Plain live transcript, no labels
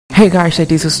Hey guys,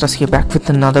 it is assistors here back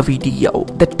with another video.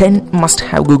 The 10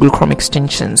 must-have Google Chrome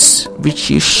extensions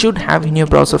which you should have in your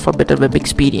browser for better web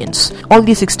experience. All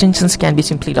these extensions can be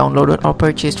simply downloaded or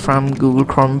purchased from Google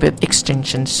Chrome Web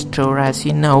Extension Store, as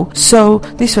you know. So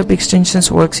these web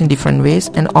extensions works in different ways,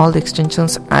 and all the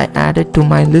extensions I added to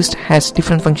my list has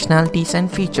different functionalities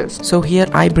and features. So here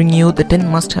I bring you the 10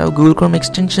 must-have Google Chrome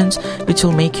extensions which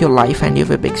will make your life and your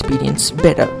web experience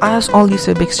better. As all these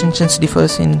web extensions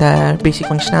differs in their basic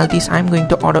functionality, I'm going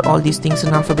to order all these things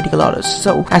in alphabetical order.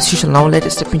 So as usual, now let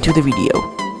us step into the video.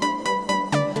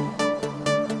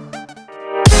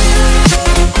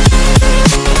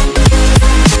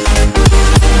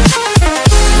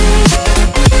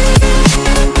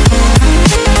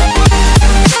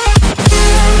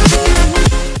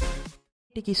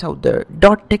 Techies out there,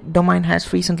 .tech domain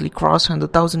has recently crossed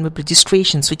 100,000 web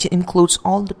registrations, which includes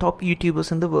all the top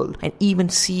YouTubers in the world, and even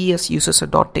CES uses a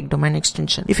 .tech domain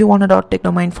extension. If you want a .tech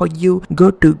domain for you,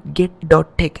 go to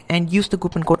get.tech and use the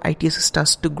coupon code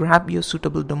ITAssistors to grab your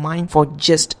suitable domain for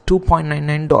just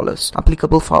 $2.99,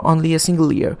 applicable for only a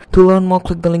single year. To learn more,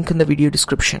 click the link in the video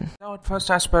description. Now at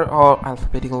first, as per our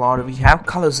alphabetical order, we have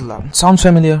COLORZILLA. Sounds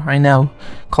familiar, I know.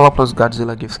 Color plus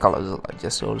Godzilla gives COLORZILLA,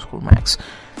 just old school max.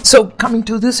 So coming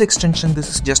to this extension, this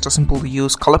is just a simple to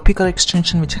use color picker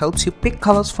extension which helps you pick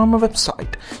colors from a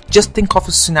website. Just think of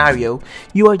a scenario.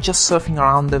 You are just surfing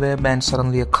around the web and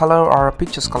suddenly a color or a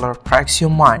picture's color attracts your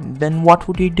mind. Then what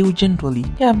would you do generally?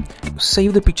 Yeah,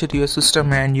 save the picture to your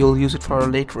system and you'll use it for a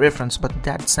later reference, but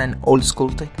that's an old school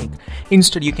technique.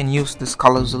 Instead, you can use this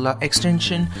COLORZILLA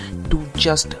extension to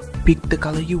just pick the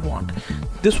color you want.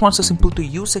 This one's a simple to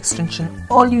use extension.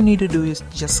 All you need to do is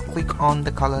just click on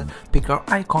the color picker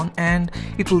icon and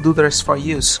it will do the rest for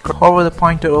you. Hover the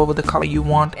pointer over the color you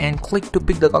want and click to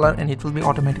pick the color, and it will be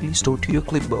automatically stored to your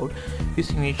clipboard,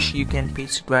 using which you can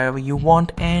paste it wherever you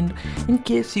want. And in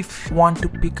case if you want to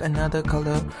pick another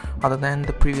color other than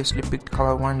the previously picked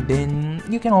color one, then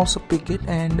you can also pick it,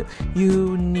 and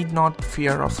you need not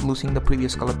fear of losing the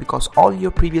previous color because all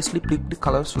your previously picked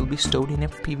colors will be stored in a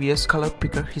previous color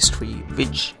picker history,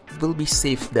 which will be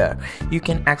safe there. You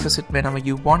can access it whenever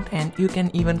you want, and you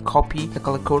can even copy the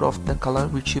color code of the color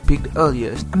which you picked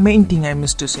earlier. The main thing I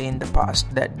missed to say in the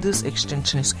past, that this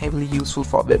extension is heavily useful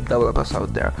for web developers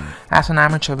out there. As an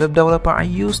amateur web developer, I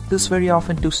use this very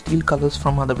often to steal colors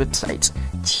from other websites.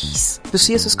 Jeez. The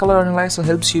CSS color analyzer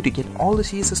helps you to get all the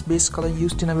CSS based color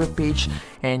used in a web page,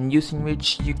 and using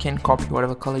which you can copy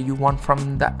whatever color you want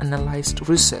from the analyzed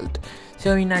result.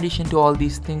 So in addition to all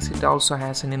these things, it also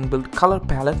has an inbuilt color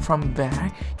palette from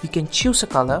where you can choose a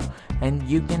color and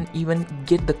you can even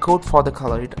get the code for the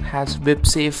color. It has web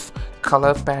safe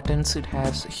color patterns, it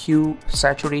has hue,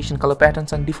 saturation color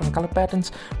patterns and different color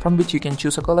patterns from which you can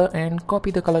choose a color and copy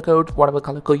the color code, whatever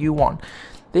color code you want.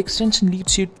 The extension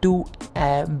leads you to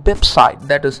a website,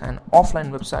 that is an offline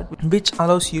website, which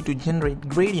allows you to generate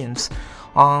gradients.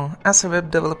 As a web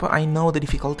developer, I know the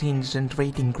difficulty in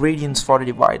generating gradients for a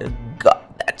divider. God,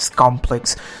 that's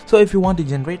complex. So if you want to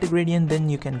generate a gradient, then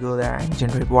you can go there and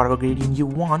generate whatever gradient you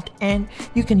want, and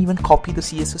you can even copy the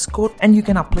CSS code and you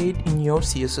can apply it in your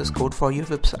CSS code for your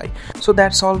website. So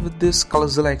that's all with this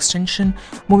COLORZILLA extension.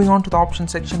 Moving on to the option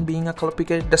section, being a color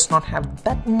picker, it does not have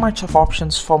that much of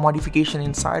options for modification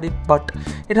inside it, but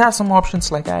it has some options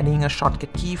like adding a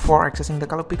shortcut key for accessing the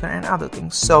color picker and other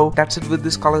things. So that's it with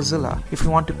this COLORZILLA. If you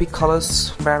want to pick colors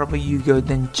wherever you go,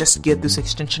 then just get this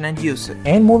extension and use it.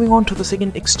 And moving on to the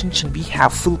second extension, we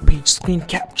have full page screen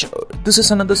capture. This is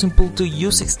another simple to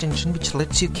use extension which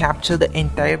lets you capture the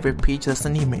entire web page as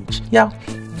an image.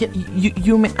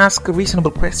 You may ask a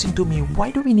reasonable question to me, why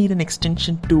do we need an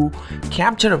extension to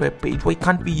capture a web page? Why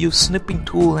can't we use snipping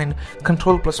tool and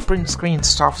control plus print screen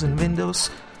stuffs in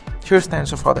Windows? Here's the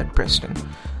answer for that question.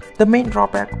 The main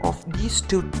drawback of these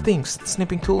two things,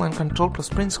 snipping tool and control plus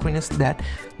print screen, is that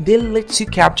they let you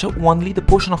capture only the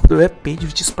portion of the web page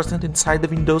which is present inside the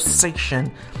Windows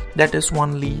section, that is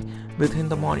only within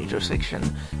the monitor section.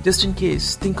 Just in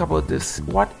case, think about this.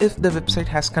 What if the website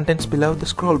has contents below the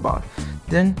scroll bar?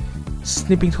 Then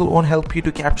snipping tool won't help you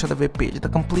to capture the web page, the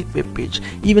complete web page.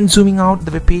 Even zooming out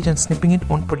the web page and snipping it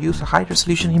won't produce a high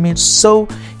resolution image, so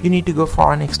you need to go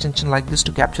for an extension like this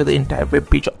to capture the entire web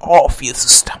page of your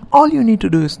system. All you need to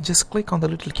do is just click on the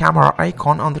little camera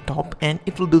icon on the top and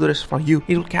it will do the rest for you.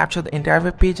 It will capture the entire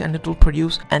web page and it will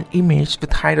produce an image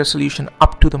with high resolution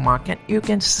up to the mark, and you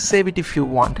can save it if you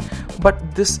want.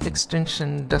 But this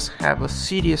extension does have a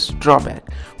serious drawback.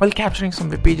 While capturing some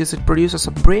web pages, it produces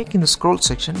a break in the scroll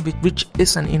section which which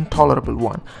is an intolerable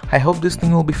one. I hope this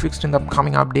thing will be fixed in the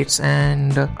upcoming updates,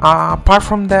 and apart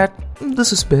from that,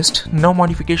 this is best. No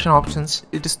modification options.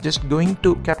 It is just going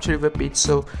to capture your web page,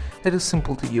 so it is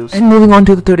simple to use. And moving on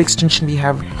to the third extension, we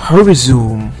have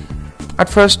HoverZoom. At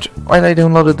first, while I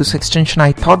downloaded this extension,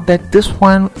 I thought that this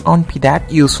one won't be that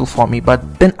useful for me,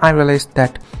 but then I realized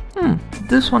that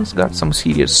this one's got some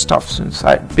serious stuff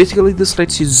inside. Basically, this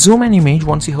lets you zoom an image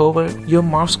once you hover your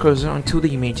mouse cursor onto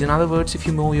the image. In other words, if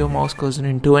you move your mouse cursor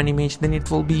into an image, then it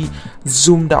will be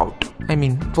zoomed out.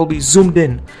 It will be zoomed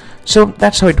in. So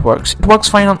that's how it works. It works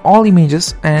fine on all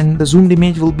images, and the zoomed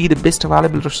image will be the best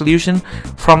available resolution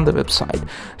from the website.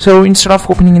 So instead of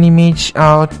opening an image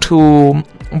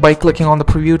by clicking on the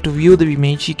preview to view the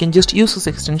image, you can just use this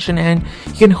extension and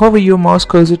you can hover your mouse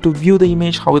cursor to view the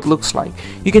image how it looks like.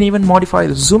 You can even modify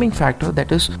the zooming factor,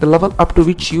 that is the level up to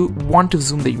which you want to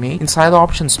zoom the image, inside the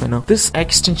options menu. This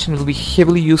extension will be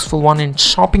heavily useful one in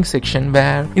shopping section,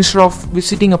 where instead of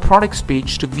visiting a products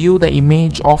page to view the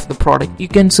image of the product, you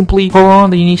can simply hover on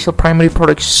the initial primary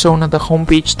product shown at the home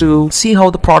page to see how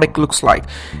the product looks like.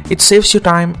 It saves you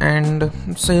time and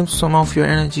saves some of your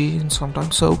energy and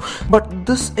sometimes but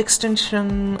this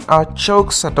extension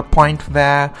chokes at a point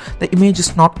where the image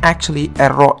is not actually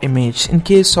a raw image. In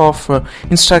case of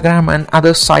Instagram and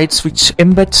other sites which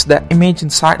embeds the image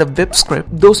inside a web script,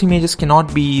 those images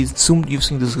cannot be zoomed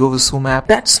using this HoverZoom app.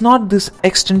 That's not this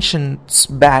extension's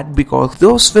bad, because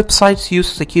those websites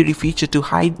use a security feature to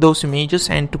hide those images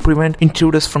and to prevent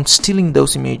intruders from stealing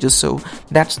those images. So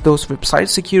that's those website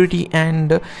security,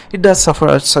 and it does suffer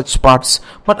at such parts.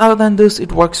 But other than this,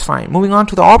 it works fine. Moving on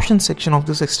to the options section of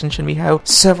this extension, we have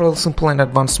several simple and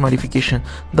advanced modification.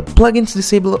 The plugins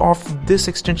disable of this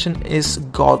extension is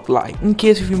godlike. In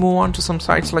case if you move on to some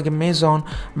sites like Amazon,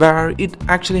 where it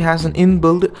actually has an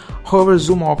inbuilt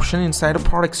HoverZoom option inside a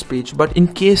products page, but in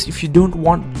case if you don't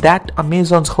want that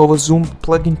Amazon's HoverZoom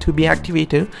plugin to be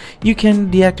activated, you can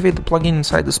deactivate the plugin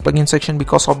inside this plugin section,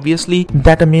 because obviously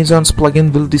that Amazon's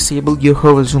plugin will disable your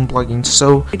HoverZoom plugins.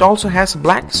 So it also has a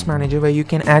blacklist manager where you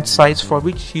can add sites for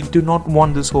which you do not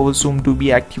want this HoverZoom to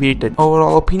be activated.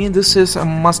 Overall opinion, this is a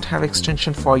must-have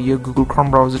extension for your Google Chrome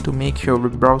browser to make your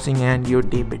web browsing and your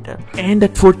day better. And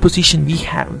at fourth position, we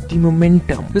have the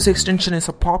Momentum. This extension is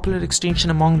a popular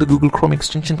extension among the Google Chrome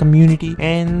extension community,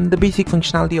 and the basic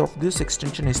functionality of this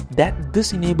extension is that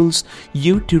this enables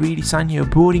you to redesign your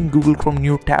boring Google Chrome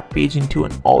new tab page into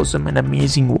an awesome and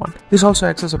amazing one. This also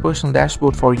acts as a personal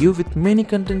dashboard for you with many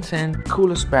contents and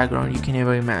coolest background you can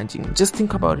ever imagine. Just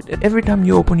think about it. Every time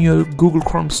you open your Google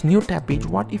Chrome's new tab page,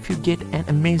 what if you get an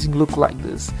amazing look like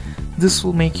this? This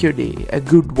will make your day a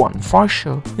good one for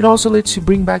sure. It also lets you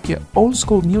bring back your old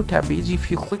school new tab page if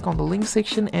you click on the link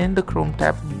section and the Chrome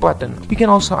tab button. You can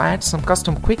also add some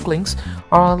custom quick links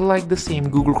like the same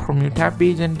Google Chrome new tab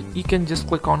page, and you can just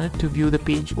click on it to view the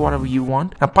page whatever you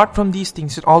want. Apart from these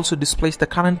things, it also displays the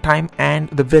current time and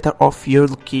the weather of your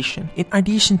location. In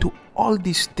addition to all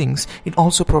these things, it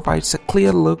also provides a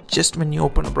clear look just when you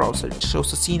open a browser. It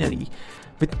shows the scenery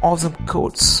with awesome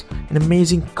quotes and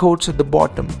amazing quotes at the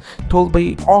bottom, told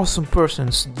by awesome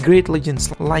persons, great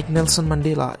legends like Nelson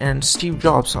Mandela and Steve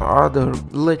Jobs or other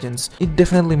legends. It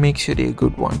definitely makes your day a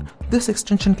good one. This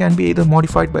extension can be either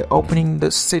modified by opening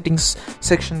the settings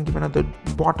section given at the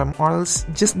bottom, or else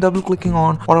just double clicking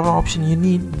on whatever option you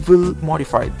need will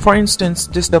modify it. For instance,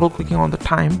 just double clicking on the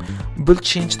time will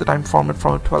change the time format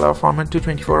from a 12-hour format to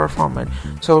 24-hour format.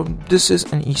 So this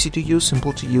is an easy to use,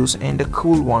 simple to use, and a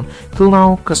cool one. Till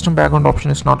now, custom background option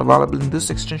is not available in this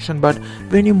extension, but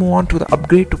when you move on to the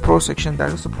upgrade to pro section, there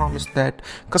is a promise that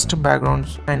custom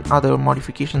backgrounds and other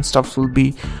modification stuffs will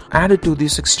be added to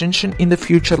this extension in the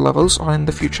future levels or in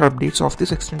the future updates of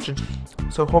this extension.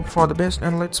 So hope for the best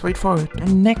and let's wait for it.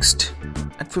 And next,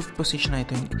 at fifth position, I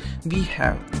think we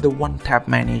have the One Tab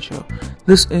Manager.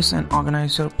 This is an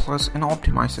organizer plus an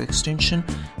optimizer extension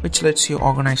which lets you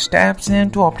organize tabs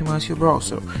and to optimize your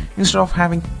browser. Instead of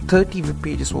having 30 web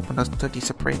pages open as 30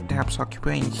 separate tabs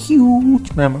occupying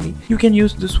huge memory, you can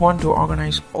use this one to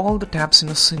organize all the tabs in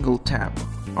a single tab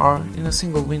or in a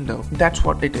single window. That's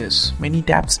what it is. Many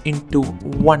tabs into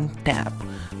one tab.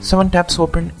 7 tabs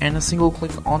open and a single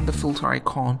click on the filter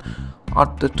icon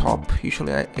at the top.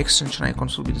 Usually extension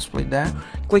icons will be displayed there.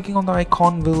 Clicking on the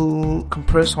icon will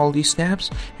compress all these tabs,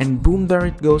 and boom, there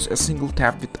it goes, a single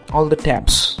tab with all the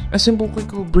tabs A simple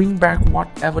click will bring back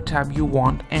whatever tab you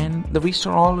want, and the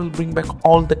restore all will bring back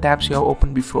all the tabs you have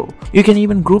opened before. You can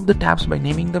even group the tabs by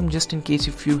naming them, just in case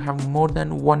if you have more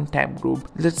than one tab group.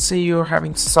 Let's say you're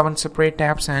having 7 separate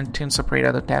tabs and 10 separate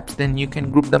other tabs, then you can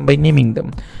group them by naming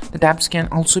them. The tabs can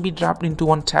also be dropped into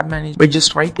one tab manager by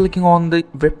just right clicking on the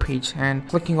web page and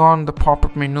clicking on the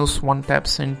pop-up menus. One tab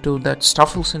sent to that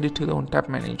stuff will send it to the one tab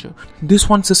manager. This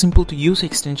one's a simple to use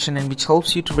extension and which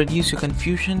helps you to reduce your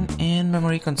confusion and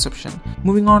memory consumption.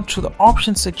 Moving on to the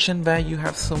options section, where you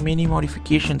have so many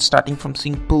modifications starting from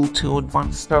simple to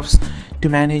advanced stuffs to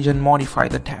manage and modify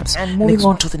the tabs. And moving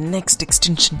on to the next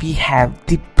extension, we have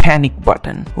the panic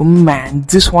button. Oh man,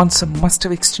 this one's a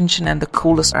must-have extension and the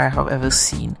coolest I have ever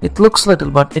seen. It looks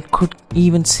little, but it could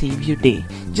even save your day.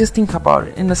 Just think about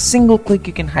it. In a single click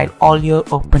you can hide all your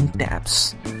open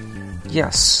tabs.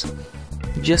 Yes,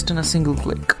 just in a single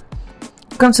click.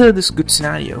 Consider this good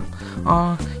scenario.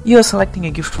 You are selecting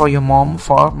a gift for your mom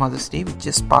for Mother's Day, which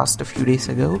just passed a few days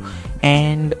ago,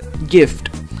 and gift.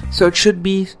 So it should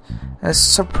be a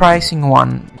surprising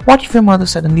one. What if your mother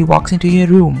suddenly walks into your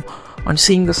room? On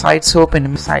seeing the sides open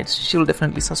inside, she'll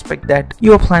definitely suspect that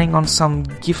you are planning on some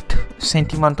gift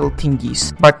sentimental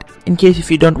thingies. But in case if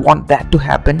you don't want that to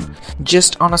happen,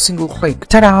 just on a single click,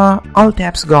 ta-da! All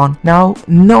tabs gone. Now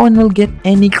no one will get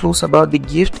any clues about the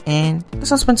gift and the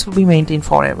suspense will be maintained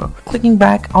forever. Clicking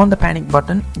back on the panic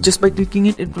button, just by clicking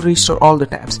it, it will restore all the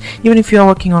tabs. Even if you are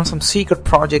working on some secret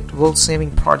project,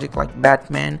 world-saving project like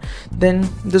Batman, then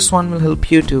this one will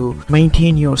help you to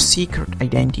maintain your secret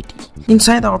identity.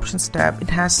 Inside the options tab, it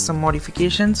has some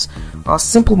modifications,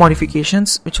 simple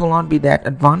modifications which will not be that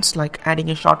advanced, like adding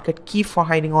a shortcut key for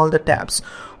hiding all the tabs,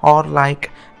 or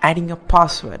like adding a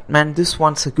password. Man, this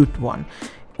one's a good one.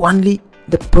 Only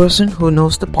the person who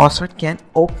knows the password can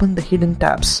open the hidden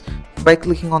tabs by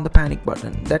clicking on the panic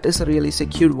button. That is a really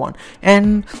secure one.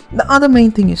 And the other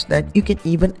main thing is that you can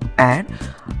even add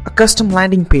a custom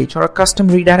landing page or a custom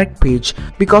redirect page,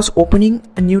 because opening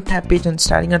a new tab page and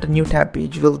starting at a new tab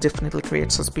page will definitely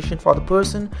create suspicion for the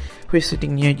person who is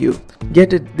sitting near you.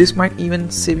 Get it? This might even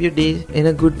save your day in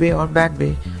a good way or bad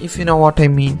way, if you know what I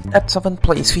mean. At 7th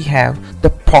place we have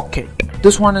the Pocket.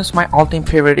 This one is my all-time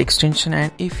favorite extension,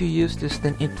 and if you use this,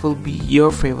 then it will be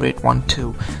your favorite one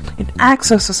too. It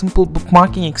acts as a simple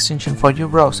bookmarking extension for your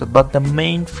browser, but the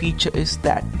main feature is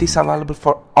that it is available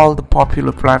for all the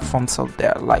popular platforms out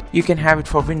there. Like, you can have it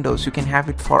for Windows, you can have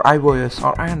it for iOS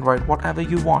or Android, whatever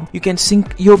you want. You can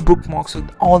sync your bookmarks with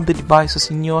all the devices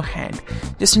in your hand.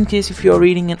 Just in case if you are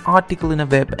reading an article in a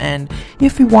web, and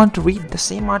if you want to read the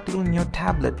same article in your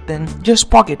tablet, then just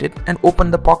Pocket it and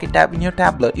open the Pocket tab in your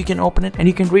tablet. You can open it and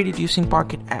you can read it using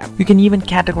Pocket app. You can even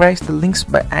categorize the links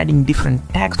by adding different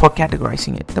tags for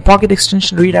categorizing it. The Pocket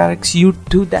extension redirects you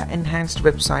to the enhanced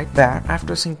website, where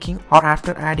after syncing or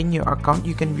after adding your account,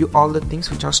 you can view all the things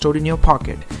which are stored in your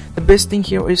Pocket. The best thing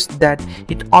here is that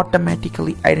it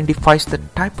automatically identifies the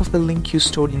type of the link you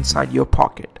stored inside your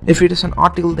Pocket. If it is an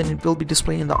article, then it will be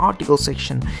displayed in the article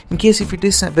section. In case if it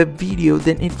is a web video,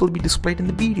 then it will be displayed in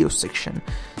the video section.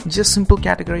 Just simple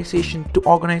categorization to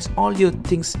organize all your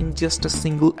things in just a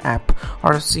single app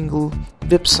or a single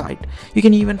website. You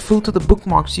can even filter the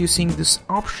bookmarks using this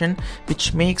option,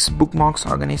 which makes bookmarks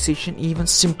organization even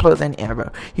simpler than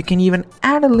ever. You can even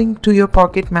add a link to your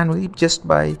Pocket manually just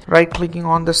by right clicking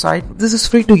on the site. This is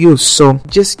free to use, so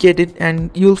just get it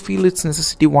and you'll feel its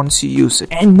necessity once you use it.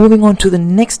 And moving on to the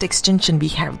next extension, we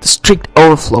have the Strict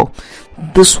Overflow.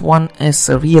 This one is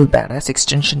a real badass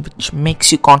extension which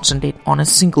makes you concentrate on a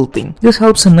single thing. This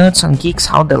helps the nerds and geeks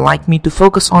out there like me to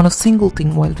focus on a single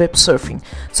thing while web surfing.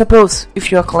 Suppose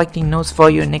if you are collecting notes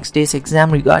for your next day's exam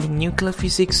regarding nuclear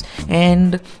physics,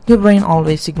 and your brain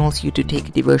always signals you to take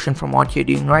a diversion from what you're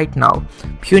doing right now.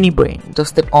 Puny brain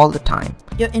does that all the time.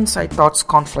 Your inside thoughts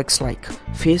conflicts like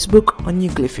Facebook or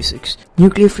nuclear physics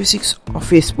or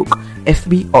Facebook,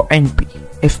 FB or NP,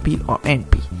 FP or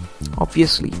NP.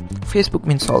 Obviously, Facebook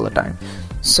wins all the time.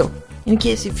 So, in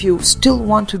case if you still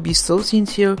want to be so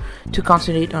sincere to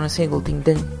concentrate on a single thing,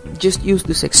 then just use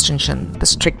this extension, the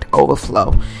Strict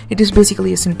Overflow. It is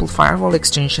basically a simple firewall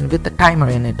extension with a timer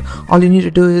in it. All you need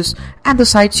to do is add the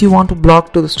sites you want to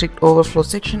block to the Strict Overflow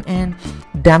section, and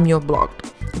damn, you're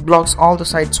blocked. It blocks all the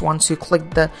sites once you click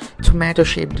the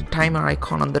tomato-shaped timer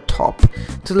icon on the top.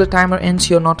 Till the timer ends,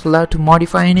 you're not allowed to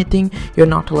modify anything, you're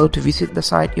not allowed to visit the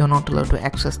site, you're not allowed to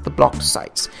access the blocked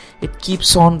sites. It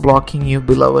keeps on blocking your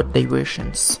beloved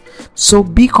diversions. So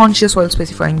be conscious while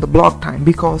specifying the block time,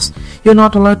 because you're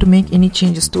not allowed to make any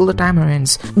changes till the timer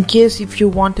ends. In case if you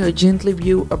want to urgently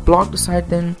view a blocked site,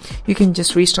 then you can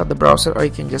just restart the browser, or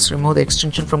you can just remove the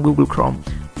extension from Google Chrome.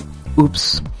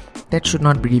 Oops, that should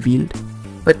not be revealed.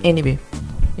 But anyway,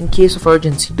 in case of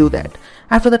urgency, do that.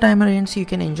 After the timer ends, you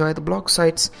can enjoy the blog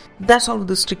sites. That's all.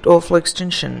 The strict overflow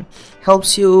extension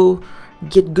helps you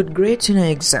get good grades in your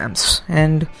exams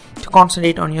and to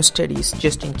concentrate on your studies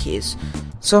just in case.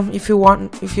 So if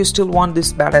you still want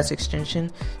this badass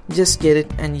extension, just get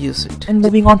it and use it. And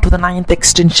moving on to the 9th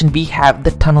extension, we have the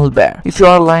Tunnel Bear. If you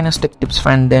are a Linus Tech Tips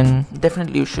fan, then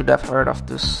definitely you should have heard of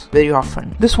this very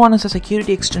often. This one is a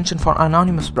security extension for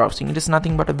anonymous browsing. It is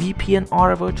nothing but a VPN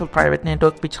or a virtual private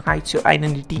network which hides your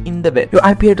identity in the web. Your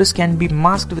IP address can be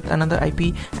masked with another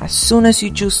IP as soon as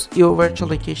you choose your virtual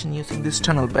location using this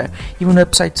Tunnel Bear. Even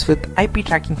websites with IP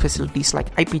tracking facilities like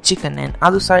IP Chicken and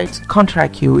other sites can't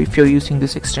track you if you're using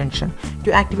this extension.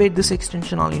 To activate this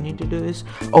extension, all you need to do is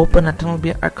open a Tunnel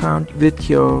Bear account with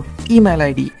your email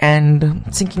ID, and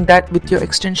syncing that with your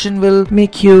extension will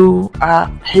make you a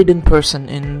hidden person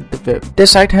in the web. The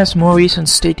site has more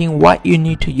reasons stating why you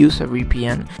need to use a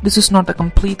VPN. This is not a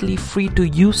completely free to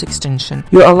use extension.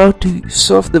 You're allowed to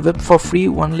surf the web for free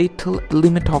only till the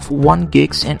limit of 1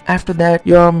 gigs, and after that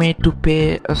you're made to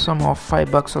pay a sum of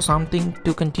 $5 or something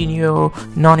to continue your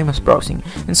anonymous browsing.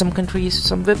 In some countries,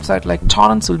 some website like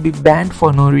torrents will be banned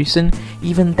for no reason.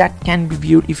 Even that can be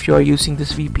viewed if you are using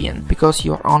this VPN, because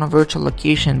you are on a virtual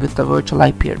location with a virtual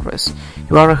IP address.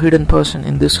 You are a hidden person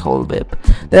in this whole web.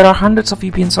 There are hundreds of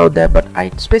VPNs out there, but I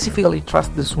specifically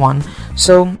trust this one.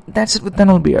 So that's it with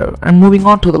Tunnel Bear. And moving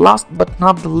on to the last but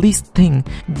not the least thing,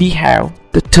 we have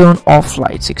the Turn Off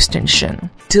Lights extension.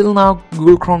 Till now,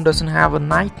 Google Chrome doesn't have a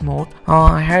night mode.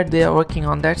 I heard they are working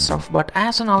on that stuff, but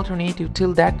as an alternative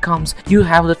till that comes, you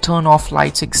have the Turn Off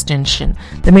Lights extension.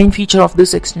 The main feature of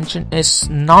this extension is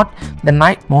not the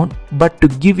night mode, but to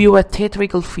give you a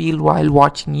theatrical feel while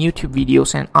watching YouTube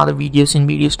videos and other videos in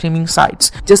video streaming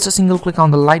sites. Just a single click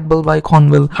on the light bulb icon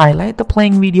will highlight the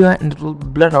playing video and it will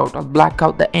blur out or black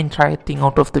out the entire thing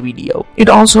out of the video. It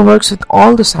also works with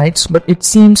all the sites, but it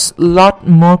seems a lot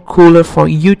more cooler for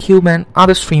YouTube and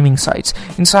other streaming sites.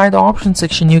 Inside the options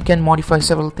section, you can modify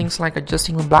several things like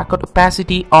adjusting the blackout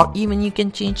opacity, or even you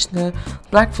can change the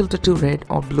black filter to red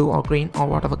or blue or green or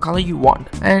whatever color you want.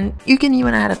 And you can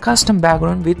even add a custom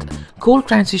background with cool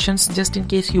transitions just in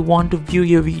case you want to view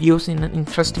your videos in an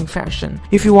interesting fashion.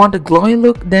 If you want a glowy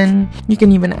look, then you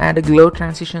can even add a glow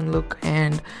transition look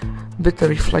and with a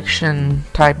reflection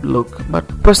type look, but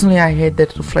personally I hate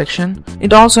that reflection.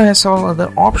 It also has several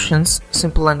other options,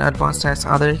 simple and advanced as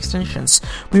other extensions.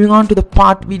 Moving on to the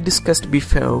part we discussed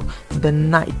before, the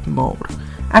night mode.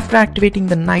 After activating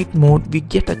the night mode, we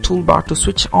get a toolbar to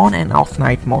switch on and off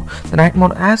night mode. The night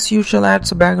mode as usual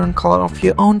adds a background color of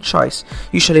your own choice,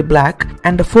 usually black,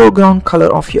 and a foreground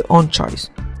color of your own choice.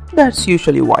 That's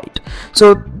usually white.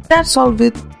 So that's all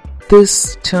with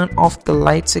this Turn Off the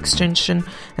Lights extension,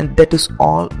 and that is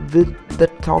all with the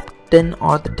top 10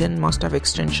 or the 10 must-have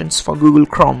extensions for Google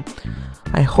Chrome.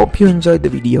 I hope you enjoyed the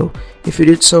video. If you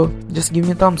did so, just give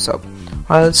me a thumbs up,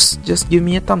 or else just give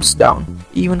me a thumbs down.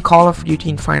 Even Call of Duty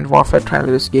Infinite Warfare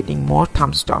trailer is getting more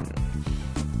thumbs down,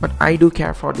 but I do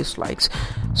care for dislikes.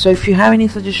 So if you have any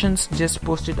suggestions, just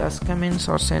post it as comments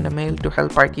or send a mail to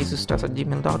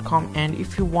help@assistors@gmail.com. and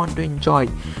if you want to enjoy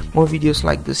more videos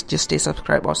like this, just stay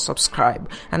subscribed or subscribe,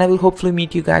 and I will hopefully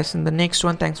meet you guys in the next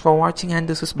one. Thanks for watching, and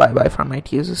this is bye bye from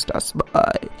IT Assistors.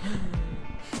 Bye.